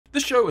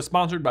This show is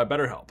sponsored by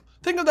BetterHelp.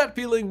 Think of that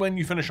feeling when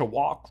you finish a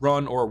walk,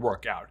 run, or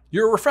workout.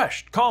 You're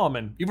refreshed, calm,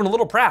 and even a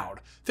little proud.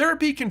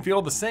 Therapy can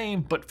feel the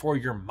same, but for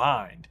your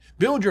mind.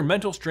 Build your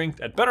mental strength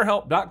at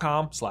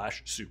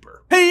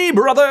betterhelp.com/super. Hey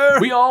brother!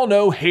 We all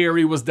know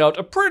Harry was dealt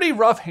a pretty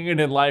rough hand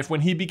in life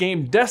when he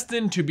became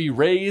destined to be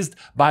raised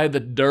by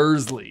the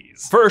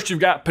Dursleys. First you've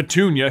got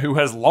Petunia, who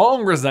has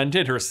long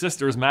resented her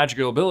sister's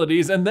magical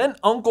abilities, and then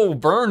Uncle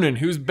Vernon,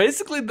 who's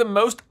basically the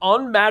most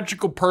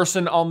unmagical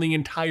person on the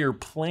entire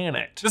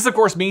planet. This of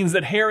course means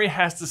that Harry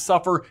has to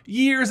suffer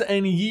years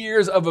and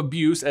years of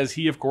abuse as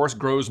he of course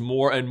grows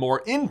more and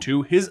more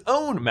into his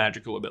own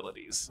magical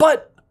abilities.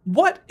 But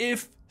what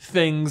if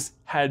things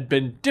had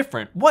been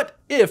different? What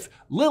if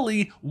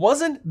Lily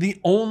wasn't the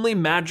only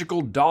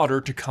magical daughter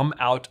to come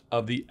out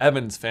of the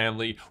Evans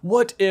family?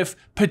 What if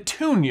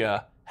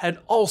Petunia had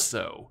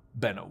also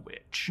been a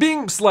witch?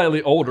 Being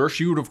slightly older,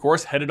 she would of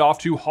course headed off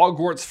to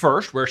Hogwarts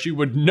first, where she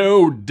would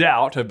no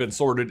doubt have been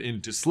sorted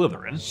into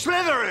Slytherin.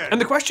 And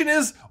the question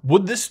is,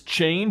 would this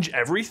change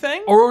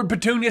everything? Or would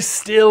Petunia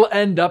still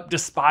end up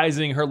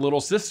despising her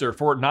little sister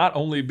for not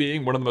only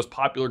being one of the most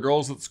popular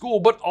girls at school,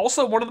 but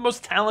also one of the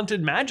most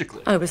talented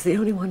magically? I was the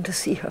only one to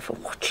see her for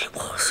what she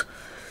was.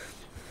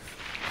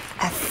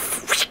 A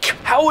freak.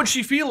 How would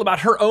she feel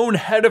about her own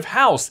head of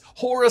house,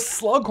 Horace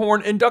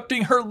Slughorn,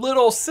 inducting her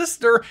little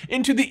sister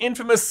into the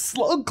infamous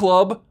Slug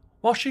Club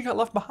while she got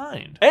left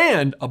behind?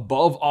 And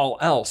above all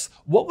else,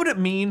 what would it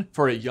mean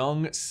for a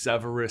young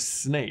Severus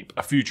Snape,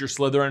 a future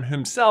Slytherin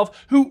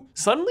himself, who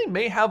suddenly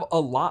may have a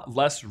lot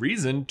less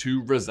reason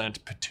to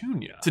resent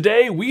Petunia?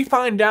 Today, we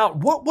find out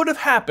what would have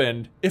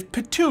happened if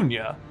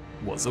Petunia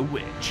was a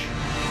witch.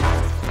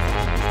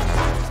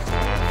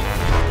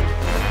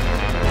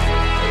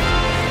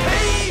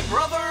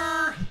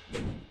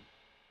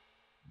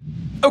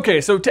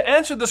 Okay, so to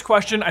answer this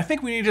question, I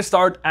think we need to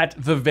start at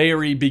the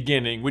very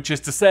beginning, which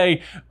is to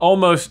say,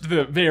 almost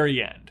the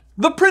very end.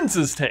 The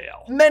Prince's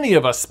Tale. Many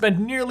of us spent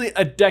nearly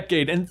a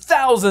decade and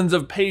thousands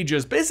of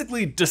pages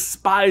basically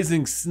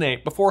despising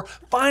Snape before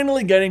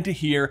finally getting to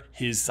hear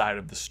his side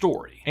of the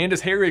story. And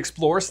as Harry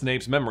explores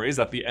Snape's memories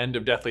at the end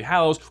of Deathly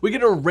Hallows, we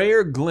get a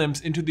rare glimpse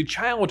into the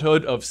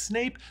childhood of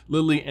Snape,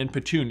 Lily, and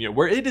Petunia,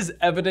 where it is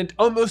evident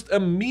almost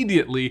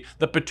immediately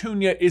that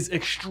Petunia is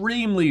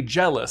extremely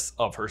jealous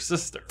of her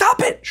sister.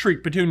 "Stop it!"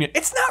 shrieked Petunia.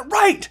 "It's not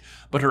right!"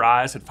 But her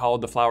eyes had followed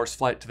the flower's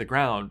flight to the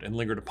ground and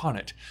lingered upon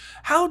it.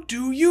 "How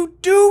do you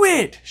do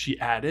it?" she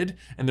added,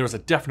 and there was a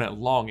definite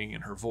longing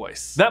in her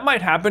voice. That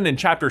might happen in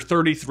chapter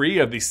 33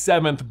 of the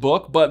 7th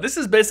book, but this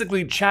is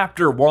basically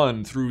chapter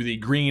 1 through the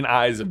green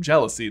eyes of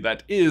jealousy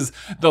that is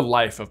the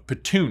life of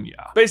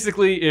Petunia.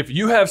 Basically, if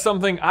you have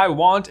something I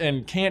want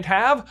and can't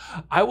have,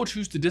 I will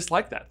choose to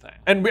dislike that thing.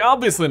 And we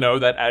obviously know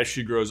that as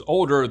she grows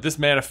older, this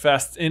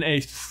manifests in a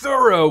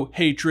thorough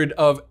hatred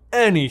of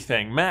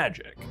anything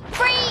magic.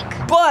 Freak!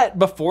 But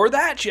before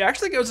that, she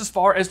actually goes as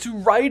far as to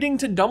writing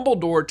to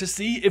Dumbledore to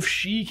see if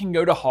she can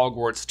go to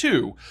Hogwarts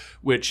too,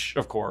 which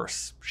of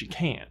course she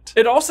can't.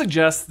 It all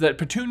suggests that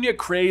Petunia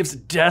craves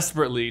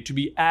desperately to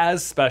be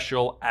as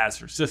special as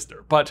her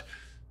sister, but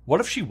what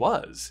if she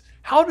was?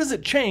 How does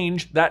it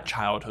change that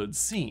childhood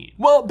scene?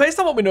 Well, based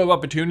on what we know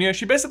about Petunia,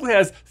 she basically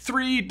has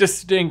 3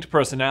 distinct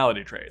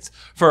personality traits.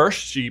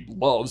 First, she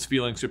loves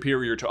feeling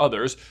superior to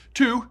others.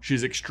 2,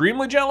 she's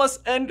extremely jealous.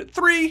 And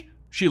 3,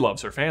 she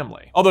loves her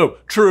family. Although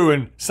true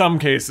in some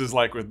cases,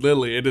 like with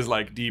Lily, it is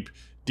like deep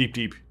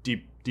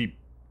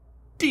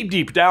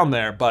down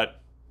there, but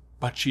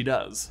she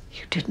does.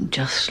 You didn't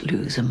just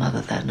lose a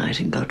mother that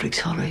night in Godric's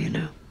Hollow, you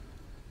know.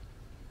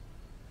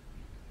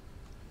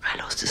 I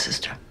lost a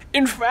sister.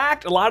 In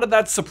fact, a lot of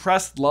that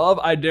suppressed love,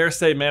 I dare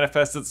say,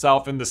 manifests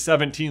itself in the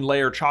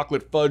 17-layer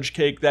chocolate fudge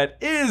cake that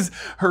is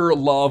her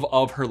love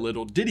of her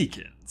little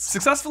Diddykins,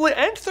 successfully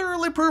and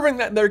thoroughly proving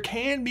that there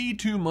can be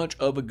too much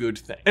of a good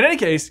thing. In any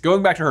case,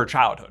 going back to her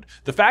childhood,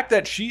 the fact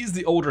that she's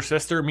the older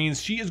sister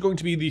means she is going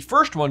to be the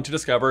first one to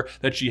discover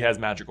that she has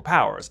magical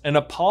powers. And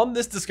upon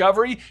this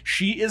discovery,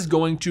 she is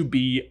going to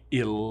be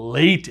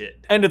elated.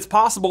 And it's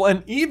possible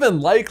and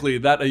even likely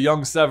that a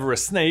young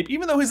Severus Snape,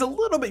 even though he's a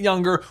little bit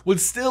younger, would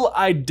still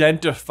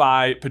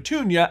identify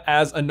Petunia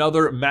as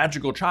another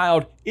magical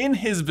child in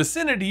his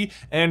vicinity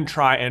and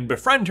try and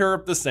befriend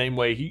her the same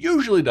way he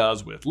usually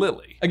does with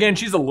Lily. Again,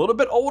 she's a little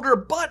bit older,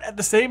 but at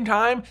the same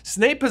time,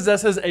 Snape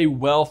possesses a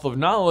wealth of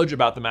knowledge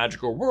about the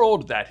magical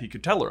world that he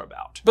could tell her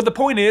about. But the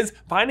point is,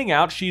 finding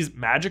out she's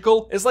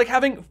magical is like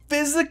having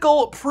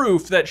physical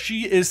proof that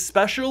she is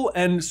special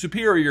and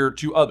superior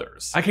to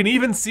others. I can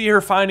even see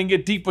her finding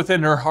it deep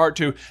within her heart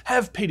to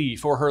have pity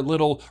for her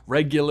little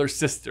regular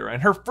sister,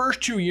 and her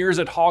first 2 years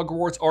at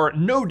Hogwarts are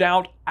no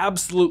doubt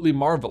absolutely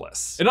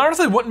marvelous. It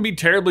honestly wouldn't be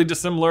terribly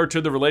dissimilar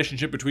to the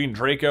relationship between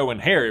Draco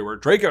and Harry, where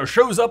Draco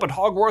shows up at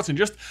Hogwarts and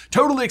just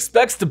totally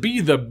expects to be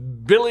the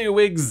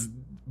Billywig's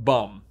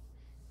bum.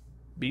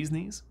 Bee's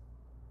knees?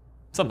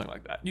 Something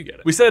like that, you get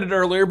it. We said it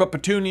earlier, but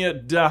Petunia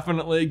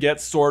definitely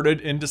gets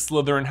sorted into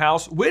Slytherin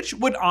house, which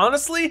would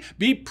honestly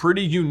be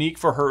pretty unique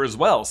for her as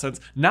well, since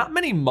not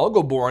many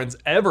Muggleborns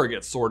ever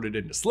get sorted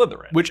into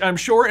Slytherin, which I'm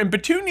sure in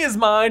Petunia's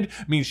mind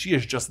means she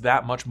is just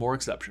that much more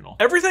exceptional.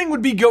 Everything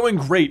would be going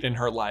great in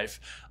her life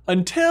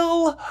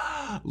until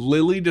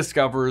Lily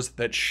discovers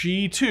that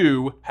she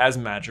too has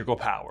magical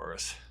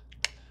powers.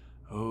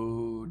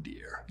 Oh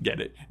dear. Get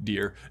it?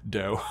 Dear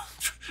doe.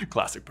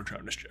 Classic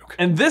Patronus joke.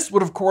 And this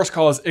would of course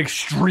cause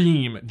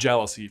extreme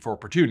jealousy for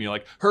Petunia.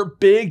 Like, her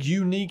big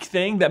unique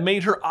thing that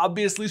made her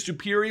obviously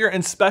superior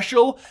and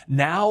special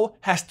now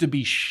has to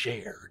be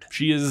shared.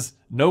 She is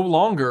no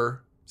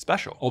longer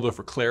special. Although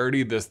for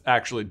clarity, this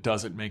actually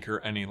doesn't make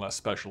her any less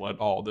special at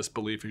all. This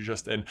belief is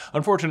just an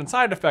unfortunate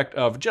side effect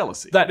of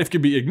jealousy that, if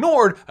can be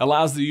ignored,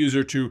 allows the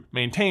user to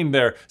maintain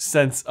their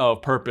sense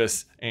of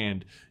purpose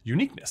and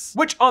uniqueness.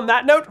 Which, on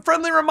that note,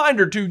 friendly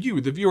reminder to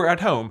you, the viewer at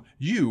home,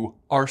 you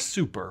are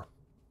super.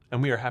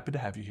 And we are happy to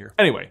have you here.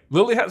 Anyway,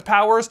 Lily has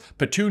powers,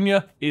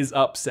 Petunia is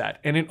upset,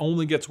 and it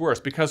only gets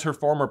worse because her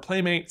former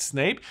playmate,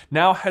 Snape,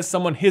 now has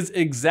someone his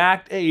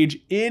exact age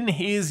in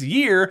his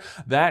year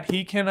that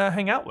he can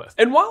hang out with.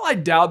 And while I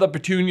doubt that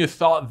Petunia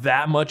thought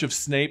that much of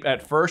Snape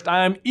at first,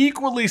 I am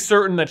equally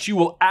certain that she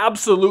will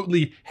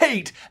absolutely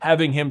hate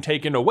having him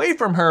taken away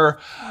from her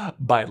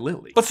by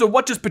Lily. But so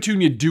what does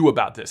Petunia do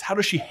about this? How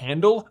does she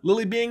handle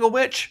Lily being a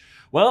witch?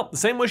 Well, the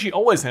same way she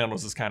always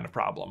handles this kind of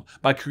problem,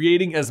 by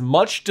creating as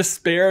much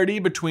disparity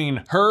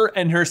between her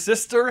and her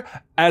sister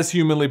as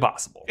humanly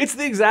possible. It's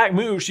the exact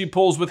move she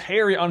pulls with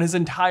Harry on his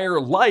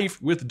entire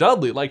life with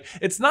Dudley. Like,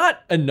 it's not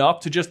enough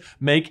to just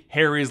make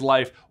Harry's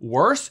life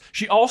worse.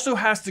 She also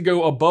has to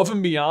go above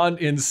and beyond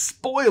in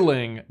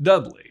spoiling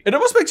Dudley. It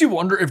almost makes you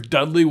wonder if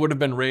Dudley would have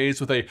been raised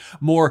with a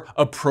more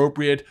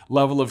appropriate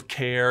level of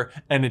care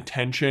and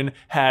attention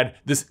had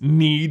this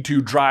need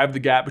to drive the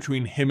gap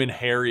between him and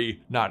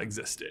Harry not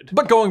existed.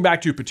 But going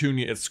back to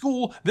Petunia at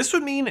school, this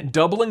would mean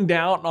doubling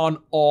down on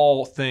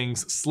all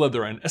things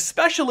Slytherin,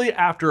 especially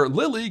after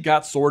Lily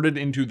got sorted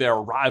into their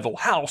rival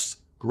house,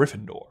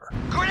 Gryffindor.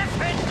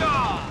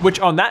 Gryffindor!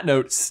 Which, on that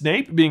note,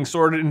 Snape being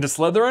sorted into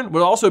Slytherin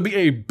would also be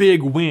a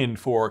big win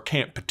for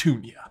Camp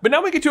Petunia. But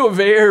now we get to a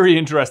very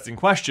interesting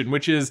question,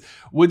 which is,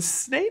 would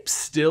Snape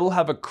still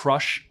have a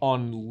crush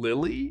on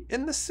Lily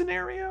in this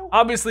scenario?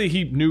 Obviously,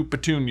 he knew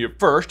Petunia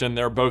first, and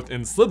they're both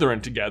in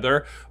Slytherin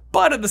together,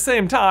 but at the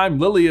same time,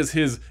 Lily is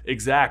his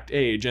exact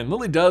age, and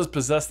Lily does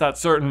possess that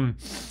certain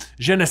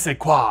je ne sais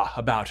quoi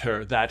about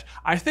her that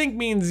I think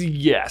means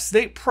yes,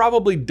 Snape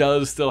probably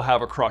does still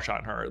have a crush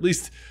on her, at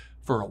least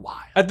for a while.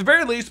 At the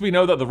very least, we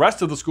know that the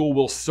rest of the school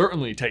will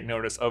certainly take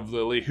notice of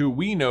Lily, who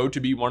we know to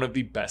be one of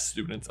the best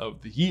students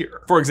of the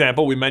year. For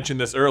example, we mentioned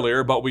this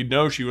earlier, but we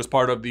know she was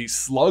part of the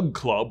Slug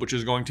Club, which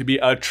is going to be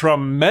a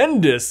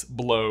tremendous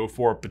blow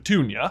for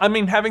Petunia. I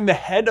mean, having the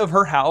head of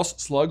her house,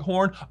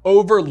 Slughorn,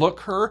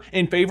 overlook her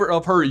in favor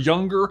of her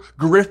younger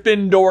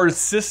Gryffindor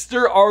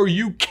sister, are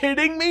you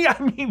kidding me?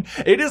 I mean,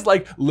 it is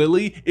like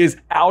Lily is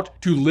out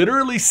to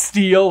literally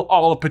steal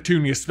all of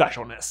Petunia's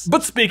specialness.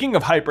 But speaking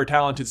of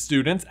hyper-talented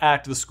students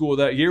at the school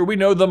that year, we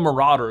know the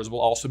Marauders will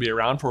also be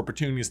around for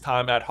Petunia's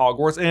time at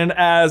Hogwarts, and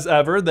as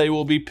ever, they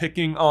will be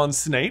picking on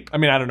Snape. I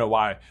mean, I don't know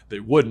why they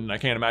wouldn't. I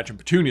can't imagine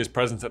Petunia's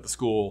presence at the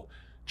school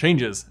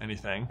changes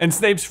anything. And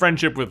Snape's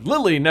friendship with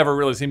Lily never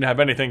really seemed to have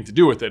anything to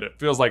do with it. It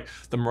feels like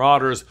the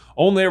Marauders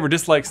only ever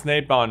disliked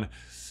Snape on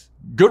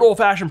good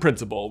old-fashioned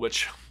principle,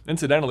 which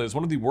incidentally is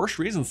one of the worst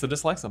reasons to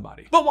dislike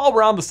somebody. But while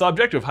we're on the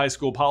subject of high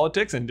school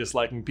politics and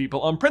disliking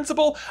people on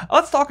principle,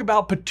 let's talk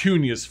about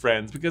Petunia's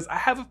friends, because I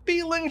have a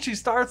feeling she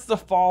starts to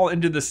fall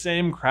into the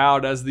same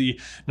crowd as the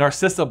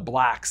Narcissa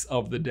Blacks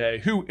of the day,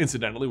 who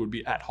incidentally would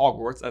be at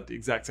Hogwarts at the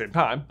exact same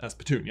time as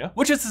Petunia,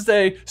 which is to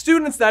say,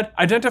 students that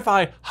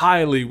identify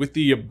highly with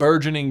the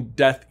burgeoning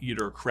Death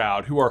Eater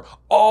crowd, who are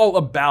all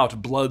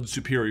about blood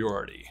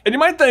superiority. And you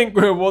might think,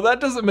 well, that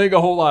doesn't make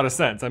a whole lot of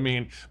sense. I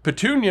mean,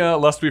 Petunia,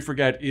 lest we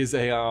forget, is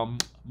a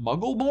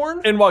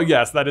Muggle-born? And while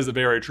yes, that is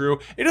very true,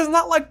 it is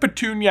not like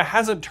Petunia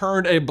hasn't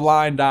turned a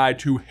blind eye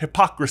to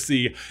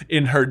hypocrisy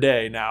in her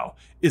day now,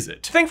 is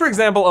it? Think, for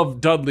example, of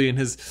Dudley and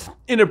his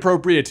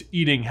inappropriate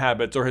eating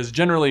habits or his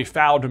generally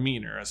foul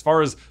demeanor. As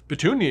far as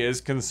Petunia is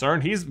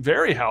concerned, he's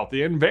very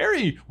healthy and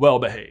very well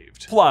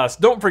behaved. Plus,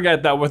 don't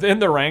forget that within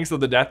the ranks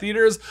of the Death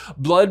Eaters,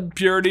 blood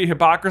purity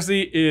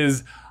hypocrisy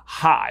is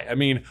high. I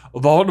mean,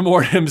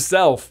 Voldemort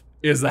himself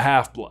is the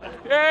half-blood.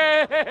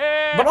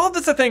 But all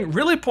this, I think,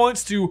 really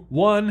points to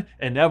one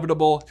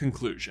inevitable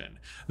conclusion,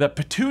 that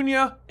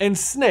Petunia and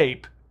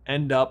Snape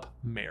end up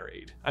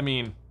married. I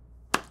mean,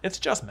 It's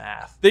just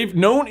math. They've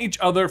known each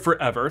other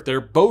forever.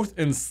 They're both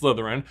in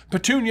Slytherin.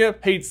 Petunia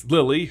hates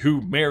Lily,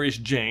 who marries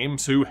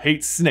James, who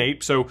hates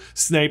Snape, so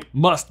Snape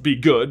must be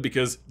good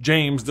because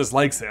James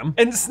dislikes him.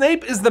 And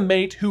Snape is the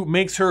mate who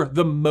makes her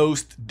the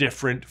most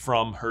different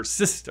from her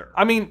sister.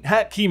 I mean,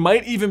 heck, he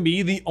might even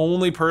be the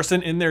only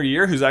person in their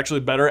year who's actually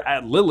better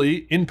at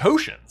Lily in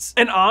potions.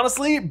 And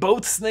honestly,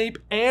 both Snape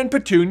and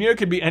Petunia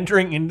could be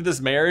entering into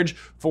this marriage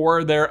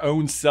for their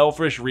own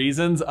selfish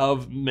reasons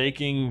of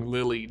making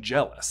Lily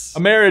jealous. A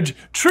marriage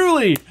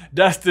truly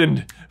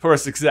destined for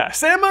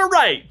success. Am I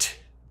right?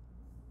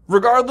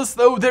 Regardless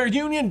though, their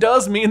union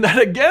does mean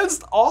that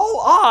against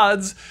all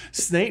odds,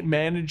 Snape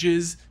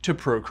manages to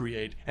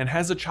procreate and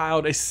has a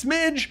child a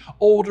smidge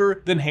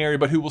older than Harry,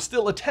 but who will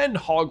still attend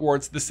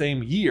Hogwarts the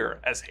same year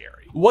as Harry.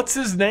 What's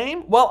his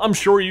name? Well, I'm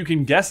sure you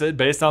can guess it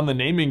based on the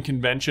naming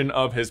convention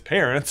of his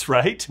parents,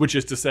 right? Which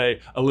is to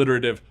say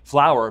alliterative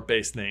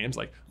flower-based names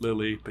like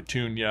Lily,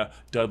 Petunia,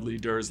 Dudley,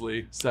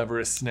 Dursley,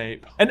 Severus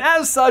Snape. And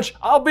as such,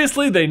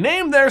 obviously they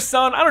named their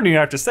son, I don't even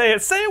have to say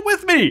it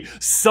with me,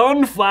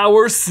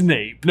 Sunflower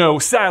Snape. No,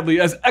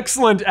 sadly, as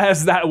excellent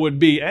as that would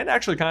be, and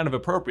actually kind of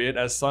appropriate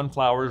as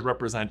sunflowers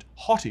represent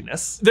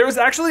haughtiness, there is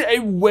actually a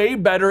way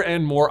better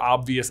and more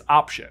obvious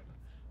option.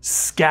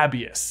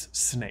 Scabious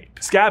Snape.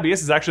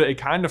 Scabious is actually a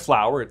kind of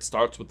flower. It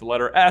starts with the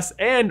letter S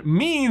and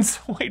means,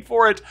 wait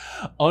for it,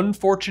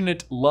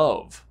 unfortunate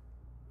love.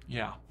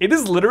 Yeah. It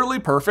is literally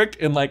perfect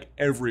in like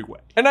every way.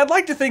 And I'd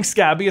like to think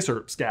Scabious,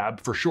 or Scab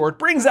for short,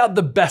 brings out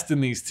the best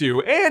in these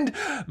two, and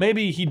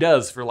maybe he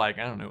does for like,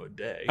 I don't know, a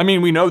day. I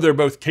mean, we know they're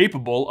both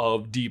capable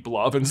of deep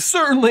love and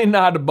certainly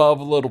not above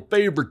a little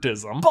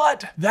favoritism,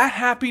 but that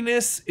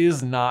happiness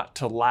is not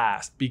to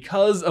last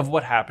because of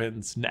what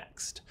happens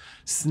next.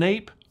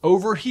 Snape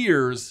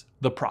overhears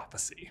the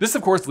prophecy. This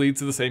of course leads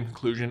to the same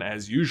conclusion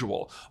as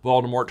usual.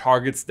 Voldemort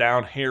targets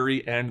down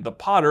Harry and the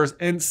Potters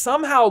and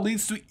somehow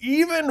leads to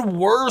even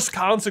worse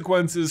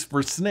consequences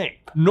for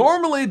Snape.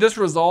 Normally this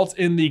results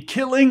in the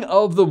killing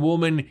of the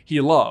woman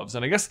he loves,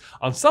 and I guess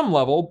on some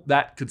level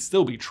that could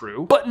still be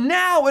true. But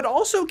now it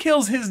also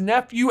kills his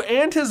nephew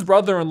and his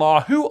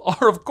brother-in-law, who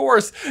are of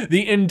course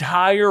the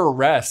entire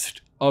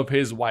rest of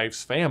his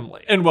wife's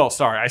family. And well,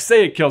 sorry, I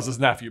say it kills his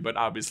nephew, but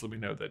obviously we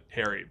know that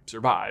Harry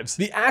survives.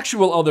 The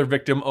actual other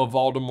victim of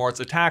Voldemort's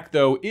attack,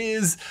 though,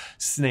 is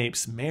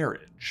Snape's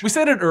marriage. We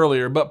said it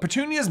earlier, but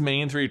Petunia's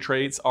main three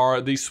traits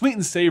are the sweet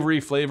and savory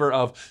flavor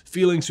of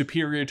feeling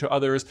superior to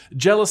others,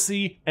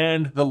 jealousy,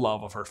 and the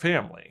love of her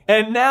family.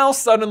 And now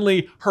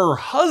suddenly her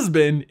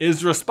husband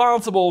is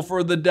responsible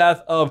for the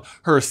death of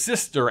her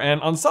sister,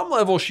 and on some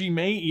level she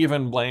may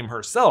even blame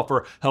herself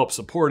for help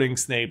supporting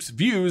Snape's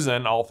views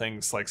and all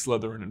things like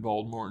Slytherin and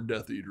Voldemort and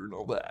Death Eater and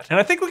all that. And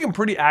I think we can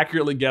pretty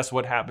accurately guess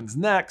what happens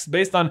next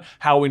based on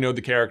how we know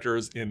the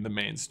characters in the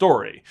main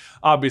story.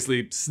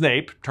 Obviously,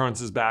 Snape turns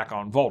his back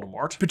on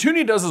Voldemort.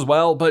 Petunia does as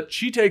well, but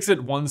she takes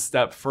it one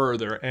step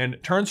further and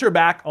turns her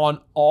back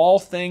on all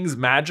things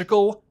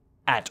magical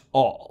at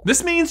all.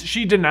 This means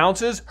she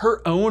denounces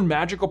her own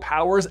magical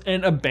powers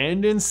and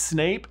abandons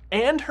Snape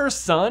and her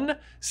son,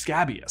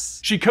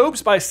 Scabious. She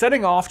copes by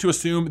setting off to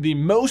assume the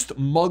most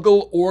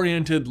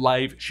muggle-oriented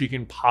life she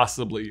can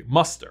possibly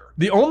muster.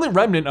 The only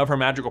remnant of her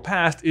magical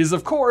past is,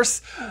 of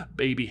course,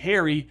 baby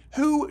Harry,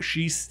 who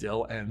she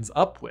still ends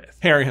up with.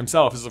 Harry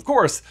himself is, of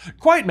course,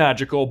 quite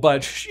magical,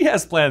 but she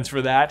has plans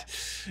for that.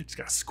 Just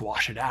gotta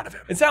squash it out of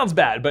him. It sounds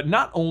bad, but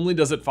not only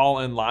does it fall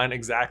in line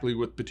exactly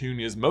with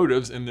Petunia's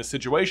motives in this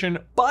situation,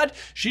 but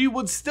she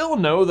would still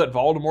know that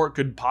Voldemort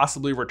could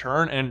possibly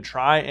return and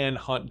try and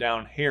hunt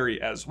down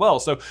Harry as well.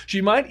 So she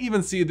might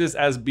even see this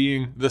as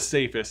being the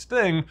safest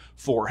thing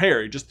for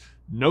Harry. Just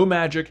no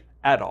magic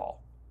at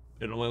all.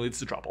 It only leads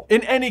to trouble.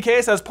 In any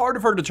case, as part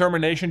of her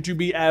determination to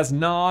be as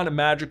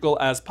non-magical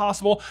as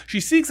possible, she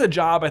seeks a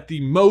job at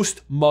the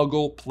most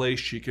muggle place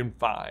she can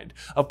find.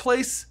 A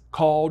place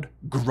called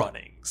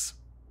Grunnings.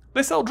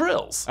 They sell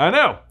drills. I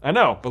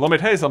know, but let me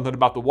tell you something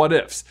about the what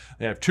ifs.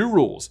 They have two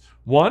rules.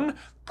 One,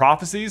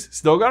 prophecies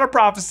still got a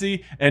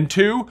prophecy, and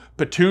two,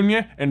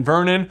 Petunia and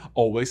Vernon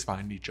always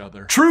find each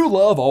other. True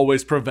love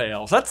always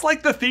prevails. That's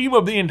like the theme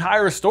of the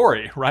entire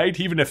story, right?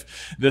 Even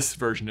if this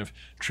version of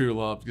true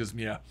love gives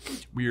me a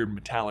weird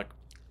metallic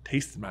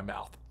taste in my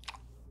mouth.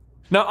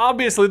 Now,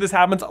 obviously, this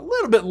happens a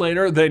little bit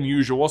later than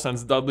usual,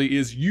 since Dudley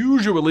is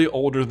usually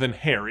older than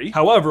Harry.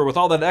 However, with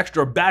all that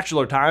extra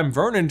bachelor time,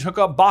 Vernon took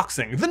up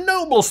boxing, the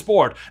noble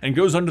sport, and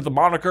goes under the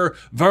moniker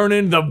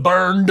Vernon the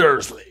Burn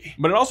Dursley.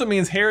 But it also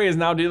means Harry is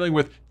now dealing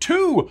with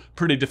two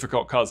pretty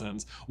difficult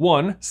cousins.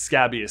 One,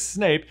 Scabious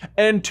Snape,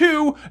 and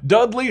two,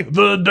 Dudley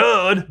the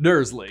Dud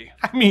Dursley.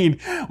 I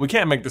mean, we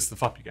can't make this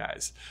stuff up, you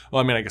guys.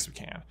 Well, I mean, I guess we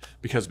can,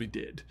 because we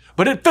did.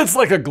 But it fits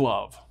like a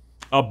glove.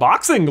 A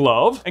boxing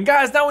glove. And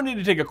guys, now we need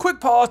to take a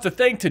quick pause to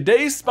thank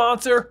today's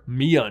sponsor,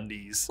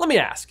 MeUndies. Let me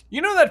ask,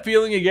 you know that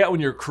feeling you get when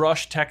your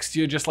crush texts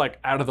you just like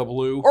out of the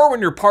blue? Or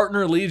when your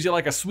partner leaves you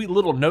like a sweet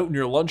little note in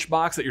your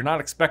lunchbox that you're not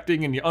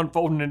expecting and you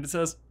unfold it and it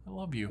says, I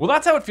love you. Well,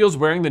 that's how it feels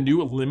wearing the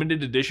new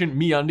limited edition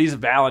MeUndies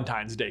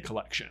Valentine's Day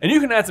collection. And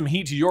you can add some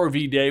heat to your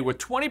V-Day with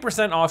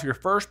 20% off your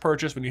first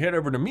purchase when you head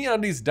over to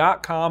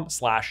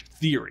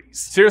MeUndies.com/theories.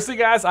 Seriously,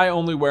 guys, I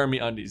only wear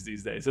MeUndies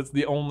these days. It's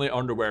the only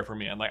underwear for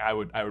me. And like, I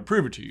would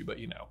prove it to you, but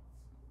you know,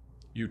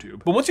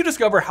 YouTube. But once you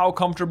discover how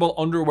comfortable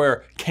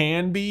underwear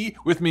can be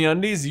with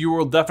MeUndies, you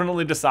will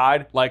definitely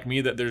decide, like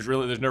me, that there's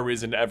no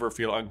reason to ever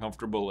feel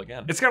uncomfortable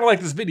again. It's kind of like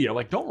this video,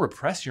 like, don't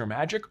repress your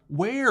magic,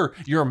 wear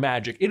your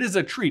magic. It is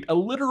a treat, a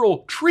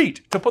literal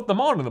treat to put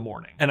them on in the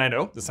morning. And I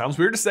know this sounds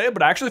weird to say,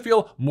 but I actually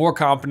feel more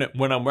confident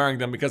when I'm wearing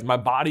them because my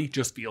body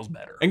just feels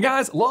better. And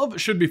guys, love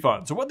should be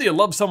fun. So whether you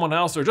love someone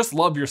else or just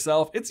love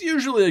yourself, it's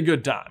usually a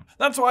good time.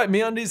 That's why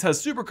MeUndies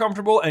has super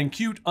comfortable and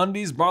cute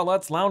undies,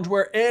 bralettes,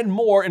 loungewear, and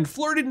more in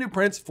flirty new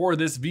prints for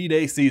this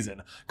V-Day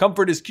season.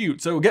 Comfort is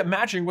cute, so get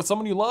matching with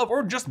someone you love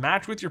or just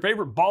match with your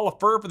favorite ball of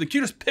fur for the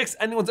cutest pics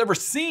anyone's ever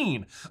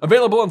seen.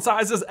 Available in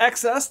sizes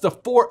XS to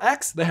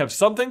 4X, they have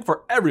something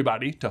for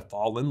everybody to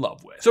fall in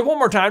love with. So one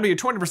more time, to get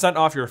 20%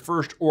 off your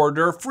first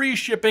order, free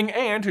shipping,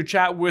 and to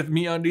chat with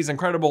MeUndies'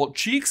 incredible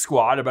Cheek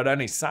Squad about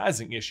any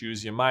sizing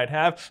issues you might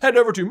have, head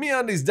over to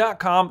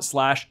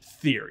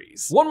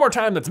MeUndies.com/theories. One more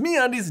time, that's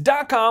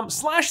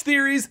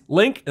MeUndies.com/theories,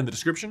 link in the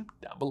description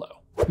down below.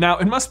 Now,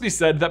 it must be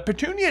said that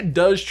Petunia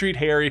does treat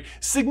Harry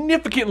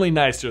significantly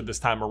nicer this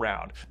time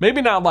around.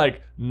 Maybe not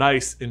like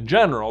nice in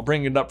general,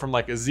 bringing it up from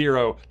like a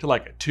 0 to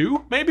like a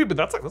 2, maybe, but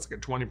that's like a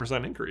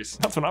 20% increase.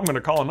 That's what I'm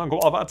gonna call an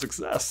unqualified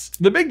success.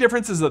 The big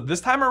difference is that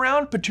this time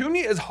around,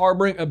 Petunia is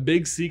harboring a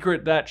big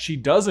secret that she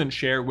doesn't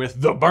share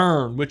with the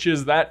Burn, which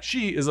is that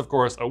she is of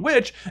course a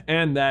witch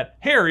and that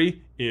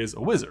Harry is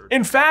a wizard.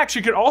 In fact,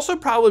 she could also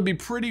probably be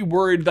pretty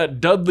worried that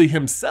Dudley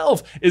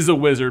himself is a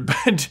wizard,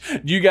 but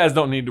you guys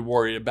don't need to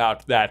worry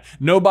about that.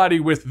 Nobody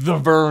with the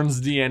Vern's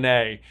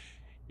DNA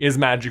is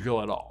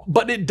magical at all.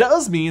 But it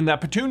does mean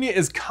that Petunia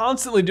is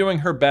constantly doing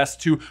her best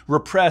to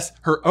repress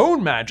her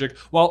own magic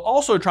while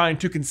also trying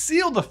to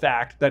conceal the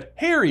fact that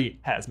Harry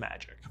has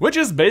magic. Which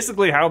is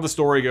basically how the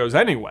story goes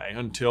anyway,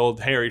 until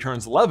Harry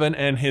turns 11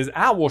 and his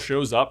owl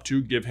shows up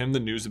to give him the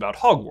news about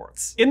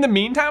Hogwarts. In the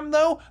meantime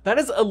though, that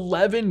is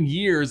 11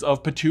 years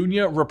of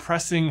Petunia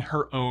repressing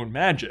her own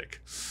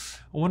magic.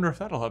 I wonder if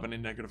that'll have any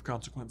negative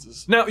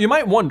consequences. Now, you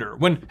might wonder,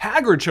 when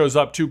Hagrid shows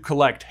up to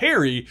collect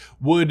Harry,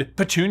 would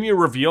Petunia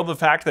reveal the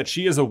fact that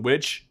she is a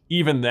witch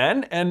even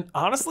then? And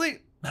honestly,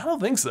 I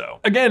don't think so.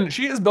 Again,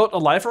 she has built a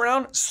life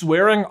around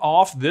swearing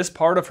off this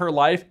part of her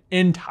life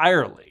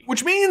entirely.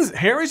 Which means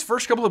Harry's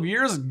first couple of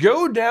years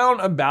go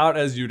down about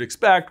as you'd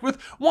expect, with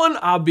one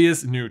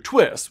obvious new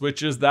twist,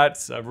 which is that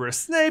Severus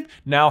Snape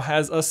now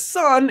has a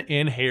son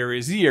in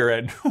Harry's year.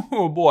 And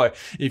oh boy,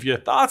 if you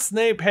thought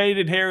Snape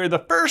hated Harry the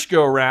first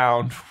go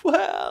round,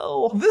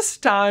 well, this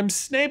time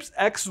Snape's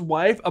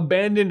ex-wife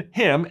abandoned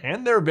him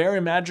and their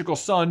very magical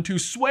son to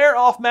swear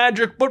off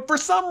magic, but for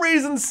some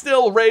reason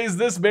still raise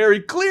this very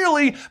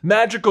clearly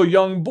magical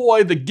young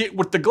boy, the git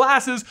with the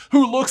glasses,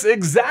 who looks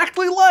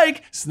exactly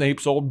like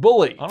Snape's old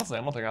bully. Honestly,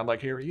 I don't think I'd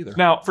like Harry either.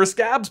 Now, for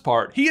Scab's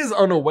part, he is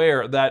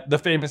unaware that the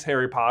famous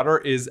Harry Potter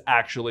is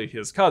actually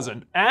his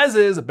cousin, as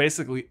is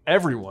basically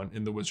everyone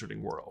in the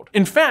wizarding world.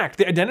 In fact,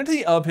 the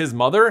identity of his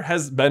mother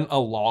has been a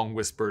long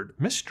whispered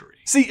mystery.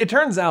 See, it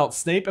turns out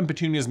Snape and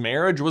Petunia's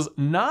marriage was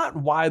not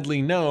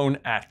widely known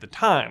at the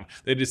time.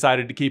 They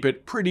decided to keep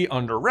it pretty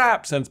under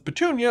wraps since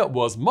Petunia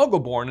was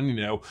Muggle-born and, you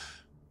know,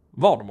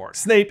 Voldemort.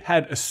 Snape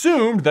had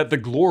assumed that the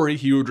glory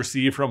he would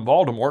receive from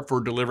Voldemort for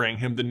delivering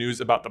him the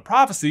news about the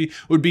prophecy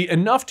would be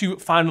enough to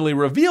finally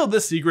reveal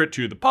this secret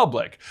to the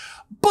public.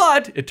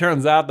 But it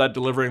turns out that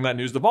delivering that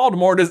news to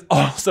Voldemort is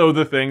also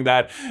the thing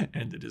that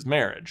ended his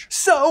marriage.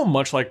 So,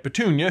 much like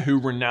Petunia, who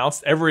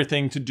renounced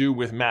everything to do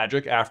with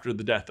magic after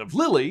the death of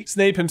Lily,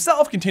 Snape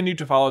himself continued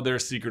to follow their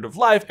secretive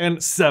life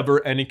and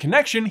sever any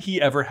connection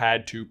he ever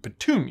had to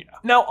Petunia.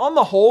 Now, on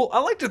the whole, I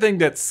like to think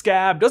that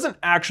Scab doesn't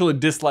actually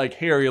dislike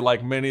Harry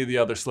like many of the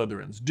other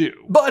Slytherins do.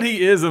 But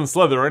he is in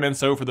Slytherin, and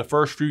so for the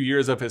first few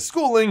years of his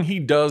schooling, he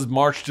does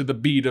march to the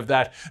beat of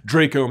that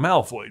Draco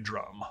Malfoy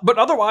drum. But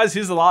otherwise,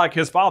 he's a lot like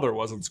his father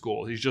was in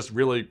school. He's just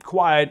really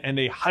quiet and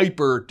a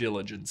hyper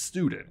diligent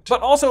student.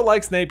 But also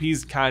like Snape,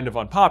 he's kind of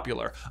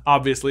unpopular.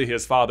 Obviously,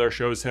 his father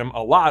shows him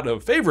a lot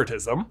of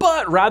favoritism,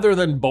 but rather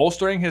than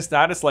bolstering his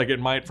status like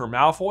it might for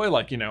Malfoy,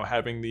 like, you know,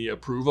 having the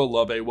approval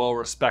of a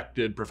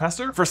well-respected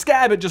professor, for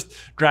Scab, it just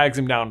drags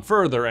him down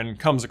further and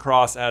comes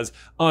across as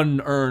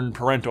unearned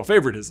parental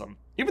favoritism,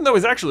 even though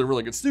he's actually a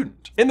really good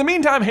student. In the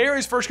meantime,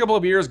 Harry's first couple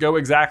of years go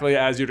exactly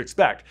as you'd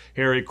expect.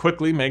 Harry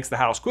quickly makes the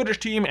House Quidditch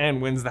team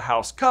and wins the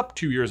House Cup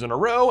 2 years in a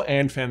row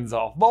and fends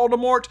off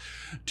Voldemort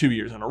 2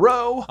 years in a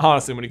row.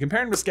 Honestly, when you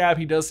compare him to Scab,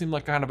 he does seem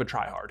like kind of a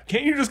tryhard.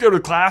 Can't you just go to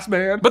class,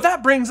 man? But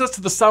that brings us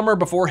to the summer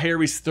before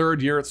Harry's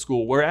 3rd year at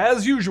school, where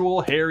as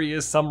usual, Harry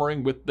is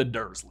summering with the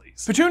Dursleys.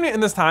 abilities. Petunia in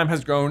this time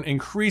has grown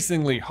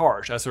increasingly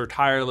harsh as her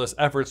tireless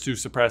efforts to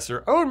suppress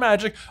her own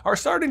magic are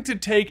starting to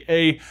take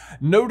a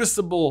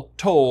noticeable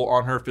toll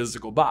on her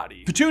physical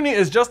body. Petunia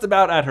is just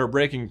about at her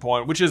breaking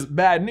point, which is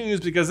bad news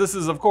because this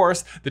is, of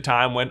course, the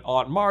time when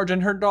Aunt Marge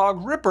and her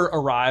dog Ripper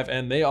arrive,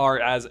 and they are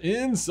as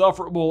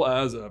insufferable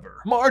as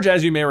ever. Marge,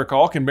 as you may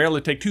recall, can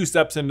barely take 2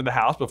 steps into the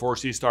house before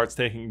she starts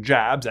taking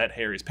jabs at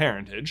Harry's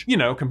parentage. You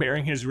know,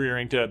 comparing his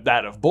rearing to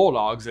that of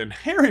bulldogs, and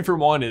Harry, for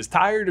one, is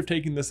tired of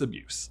taking this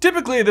abuse.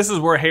 Typically, this is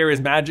where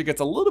Harry's magic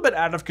gets a little bit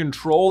out of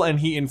control and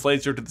he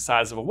inflates her to the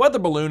size of a weather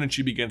balloon and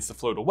she begins to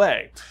float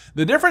away.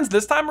 The difference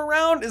this time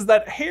around is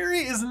that Harry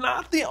is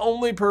not the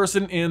only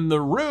person in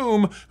the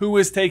room who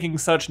is taking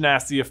such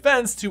nasty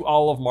offense to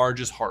all of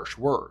Marge's harsh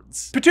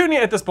words.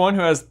 Petunia at this point,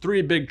 who has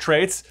 3 big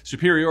traits: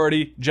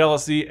 superiority,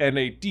 jealousy, and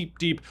a deep,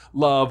 deep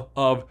love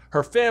of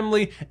her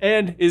family,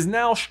 and is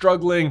now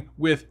struggling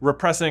with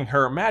repressing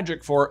her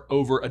magic for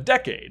over a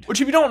decade.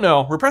 Which, if you don't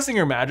know, repressing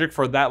your magic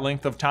for that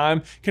length of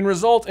time can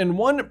result in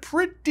one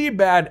pretty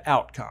bad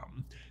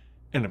outcome: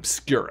 an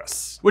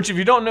Obscurus. Which, if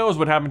you don't know, is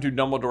what happened to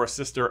Dumbledore's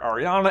sister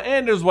Ariana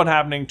and is what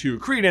happening to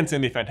Credence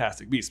in the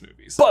Fantastic Beasts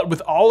movies. But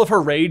with all of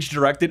her rage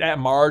directed at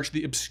Marge,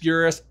 the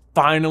Obscurus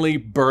finally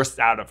bursts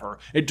out of her.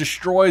 It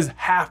destroys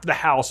half the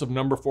house of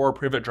number 4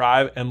 Privet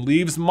Drive and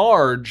leaves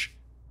Marge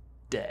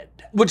dead.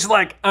 Which,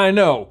 like, I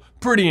know,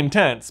 pretty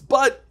intense,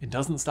 but it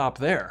doesn't stop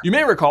there. You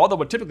may recall that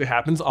what typically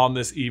happens on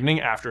this evening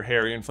after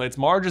Harry inflates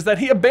Marge is that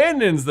he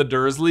abandons the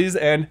Dursleys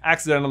and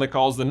accidentally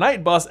calls the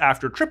night bus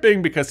after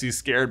tripping because he's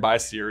scared by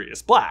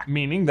Sirius Black,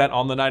 meaning that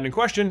on the night in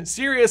question,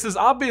 Sirius is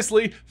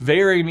obviously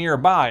very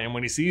nearby, and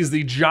when he sees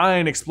the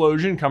giant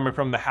explosion coming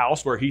from the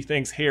house where he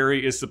thinks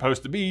Harry is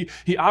supposed to be,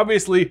 he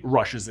obviously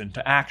rushes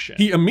into action.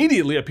 He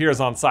immediately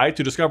appears on site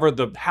to discover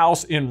the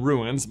house in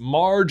ruins,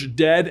 Marge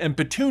dead, and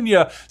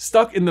Petunia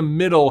stuck in the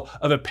middle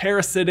of a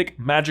parasitic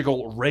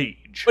magical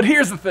rage. But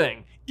here's the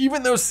thing.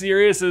 Even though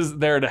Sirius is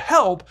there to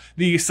help,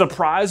 the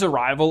surprise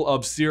arrival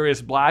of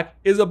Sirius Black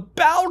is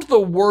about the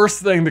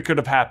worst thing that could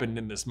have happened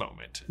in this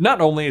moment. Not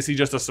only is he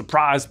just a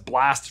surprise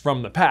blast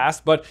from the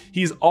past, but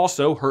he's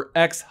also her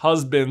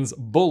ex-husband's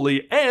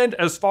bully, and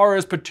as far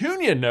as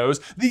Petunia knows,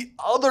 the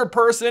other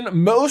person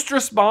most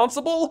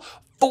responsible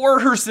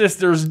for her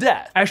sister's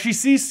death. As she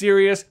sees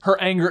Sirius,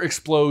 her anger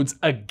explodes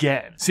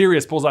again.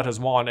 Sirius pulls out his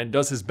wand and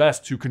does his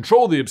best to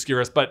control the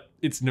Obscurus, but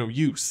it's no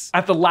use.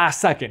 At the last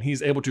second,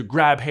 he's able to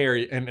grab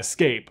Harry and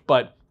escape,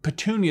 but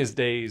Petunia's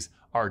days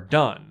are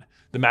done.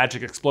 The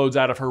magic explodes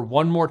out of her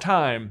one more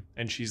time,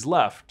 and she's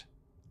left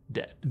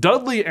dead.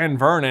 Dudley and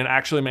Vernon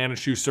actually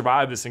manage to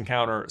survive this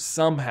encounter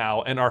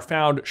somehow and are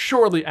found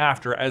shortly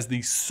after as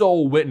the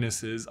sole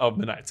witnesses of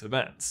the night's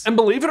events. And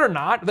believe it or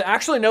not, they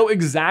actually know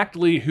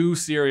exactly who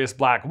Sirius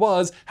Black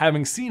was,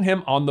 having seen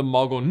him on the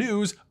Muggle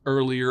News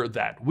earlier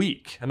that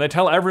week. And they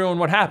tell everyone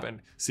what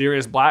happened.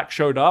 Sirius Black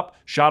showed up,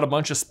 shot a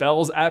bunch of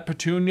spells at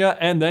Petunia,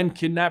 and then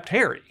kidnapped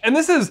Harry. And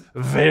this is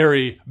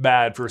very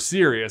bad for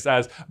Sirius,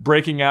 as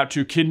breaking out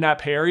to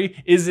kidnap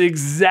Harry is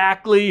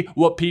exactly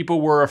what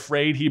people were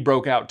afraid he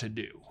broke out to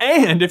do.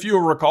 And if you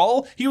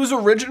recall, he was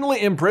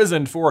originally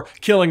imprisoned for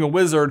killing a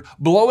wizard,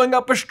 blowing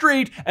up a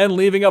street, and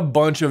leaving a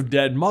bunch of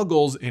dead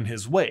muggles in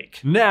his wake.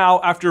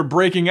 Now, after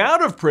breaking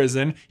out of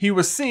prison, he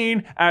was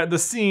seen at the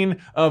scene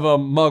of a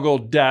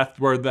muggle death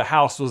where the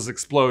house was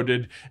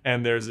exploded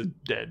and there's a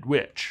dead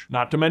witch.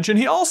 Not to mention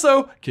he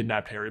also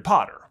kidnapped Harry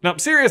Potter. Now,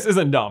 Sirius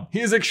isn't dumb.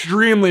 He is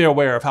extremely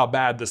aware of how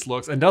bad this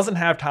looks and doesn't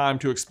have time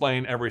to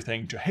explain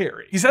everything to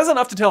Harry. He says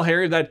enough to tell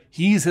Harry that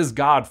he's his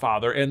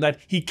godfather and that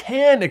he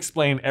can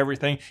explain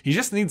everything. He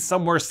just needs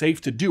somewhere safe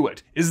to do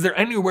it. Is there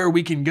anywhere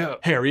we can go?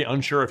 Harry,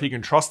 unsure if he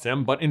can trust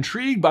him, but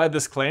intrigued by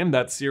this claim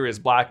that Sirius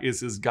Black is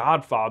his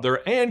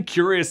godfather and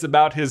curious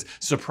about his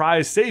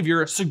surprise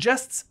savior,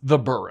 suggests the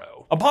Burrow.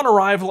 Upon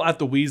arrival at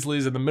the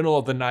Weasleys in the middle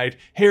of the night,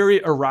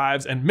 Harry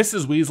arrives and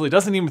Mrs. Weasley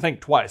doesn't even think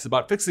twice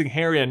about fixing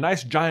Harry a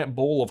nice giant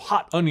bowl of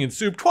hot onion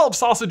soup, 12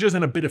 sausages,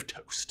 and a bit of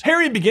toast.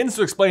 Harry begins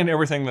to explain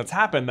everything that's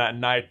happened that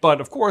night,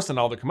 but of course, in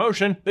all the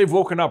commotion, they've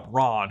woken up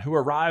Ron, who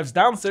arrives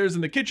downstairs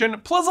in the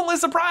kitchen, pleasantly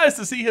surprised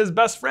to see his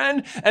best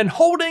friend and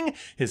holding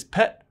his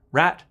pet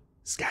rat,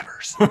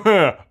 Scabbers.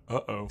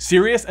 Uh-oh.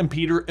 Sirius and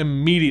Peter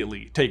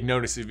immediately take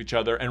notice of each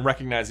other and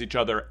recognize each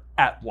other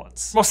at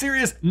once. While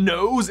Sirius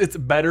knows it's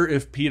better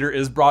if Peter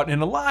is brought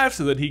in alive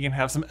so that he can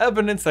have some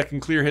evidence that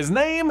can clear his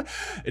name,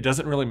 it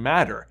doesn't really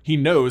matter. He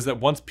knows that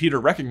once Peter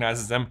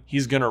recognizes him,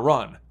 he's gonna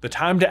run. The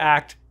time to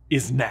act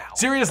is now.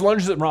 Sirius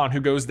lunges at Ron,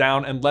 who goes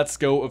down and lets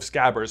go of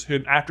Scabbers,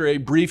 who after a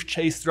brief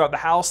chase throughout the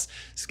house,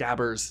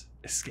 Scabbers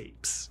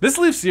escapes. This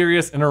leaves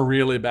Sirius in a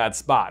really bad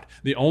spot.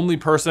 The only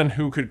person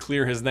who could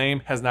clear his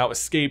name has now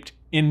escaped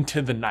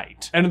into the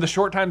night. And in the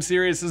short time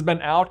Sirius has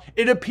been out,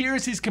 it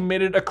appears he's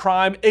committed a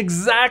crime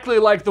exactly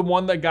like the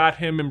one that got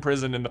him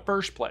imprisoned in the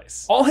first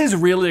place. All he's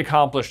really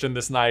accomplished in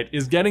this night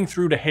is getting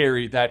through to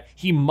Harry that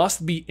he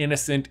must be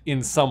innocent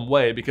in some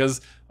way,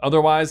 because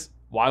otherwise,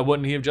 why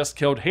wouldn't he have just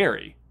killed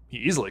Harry? He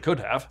easily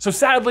could have. So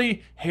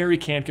sadly, Harry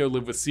can't go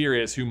live with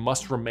Sirius, who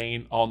must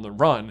remain on the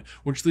run,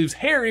 which leaves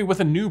Harry with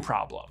a new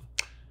problem.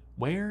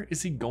 where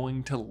is he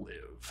going to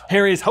live?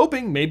 Harry's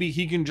hoping maybe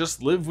he can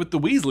just live with the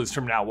Weasleys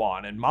from now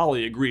on, and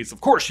Molly agrees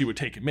of course she would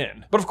take him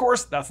in. But of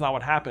course, that's not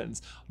what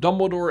happens.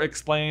 Dumbledore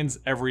explains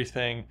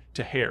everything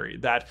to Harry,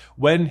 that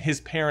when his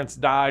parents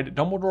died,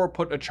 Dumbledore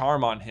put a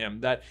charm on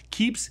him that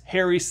keeps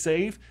Harry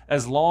safe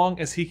as long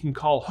as he can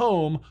call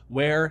home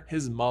where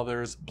his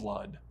mother's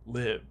blood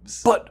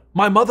lives. But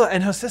my mother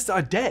and her sister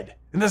are dead,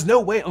 and there's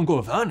no way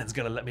Uncle Vernon's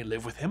gonna let me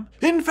live with him.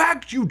 In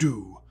fact, you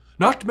do.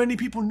 Not many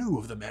people knew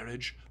of the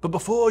marriage, but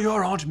before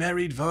your aunt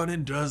married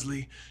Vernon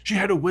Dursley, she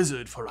had a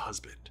wizard for a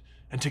husband,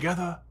 and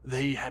together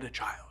they had a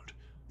child.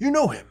 You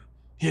know him.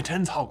 He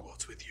attends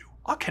Hogwarts with you.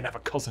 I can't have a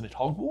cousin at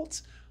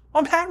Hogwarts.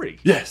 I'm Harry.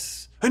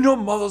 Yes, and your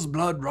mother's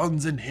blood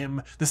runs in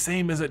him the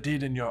same as it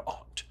did in your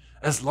aunt.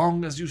 As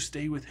long as you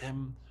stay with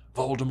him,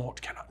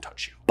 Voldemort cannot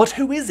touch you. But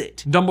who is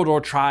it?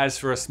 Dumbledore tries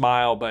for a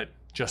smile, but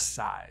just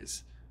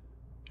sighs.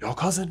 Your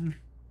cousin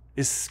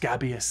is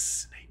Scabious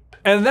Snape.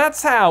 And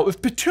that's how, if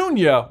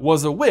Petunia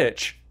was a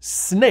witch,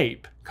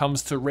 Snape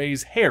comes to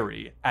raise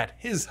Harry at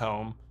his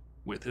home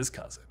with his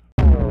cousin.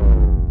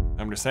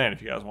 I'm just saying,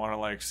 if you guys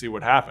want to see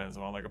what happens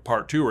on a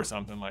part 2 or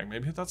something,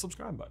 maybe hit that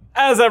subscribe button.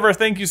 As ever,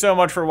 thank you so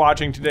much for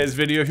watching today's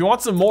video. If you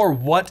want some more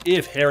What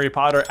If Harry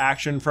Potter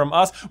action from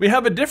us, we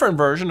have a different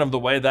version of the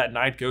way that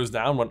night goes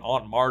down when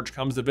Aunt Marge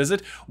comes to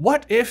visit.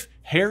 What if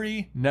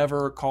Harry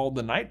never called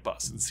the night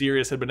bus and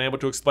Sirius had been able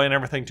to explain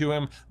everything to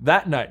him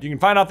that night? You can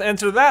find out the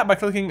answer to that by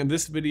clicking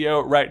this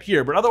video right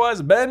here. But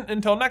otherwise, Ben,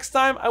 until next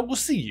time, I will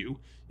see you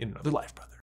in another life, brother.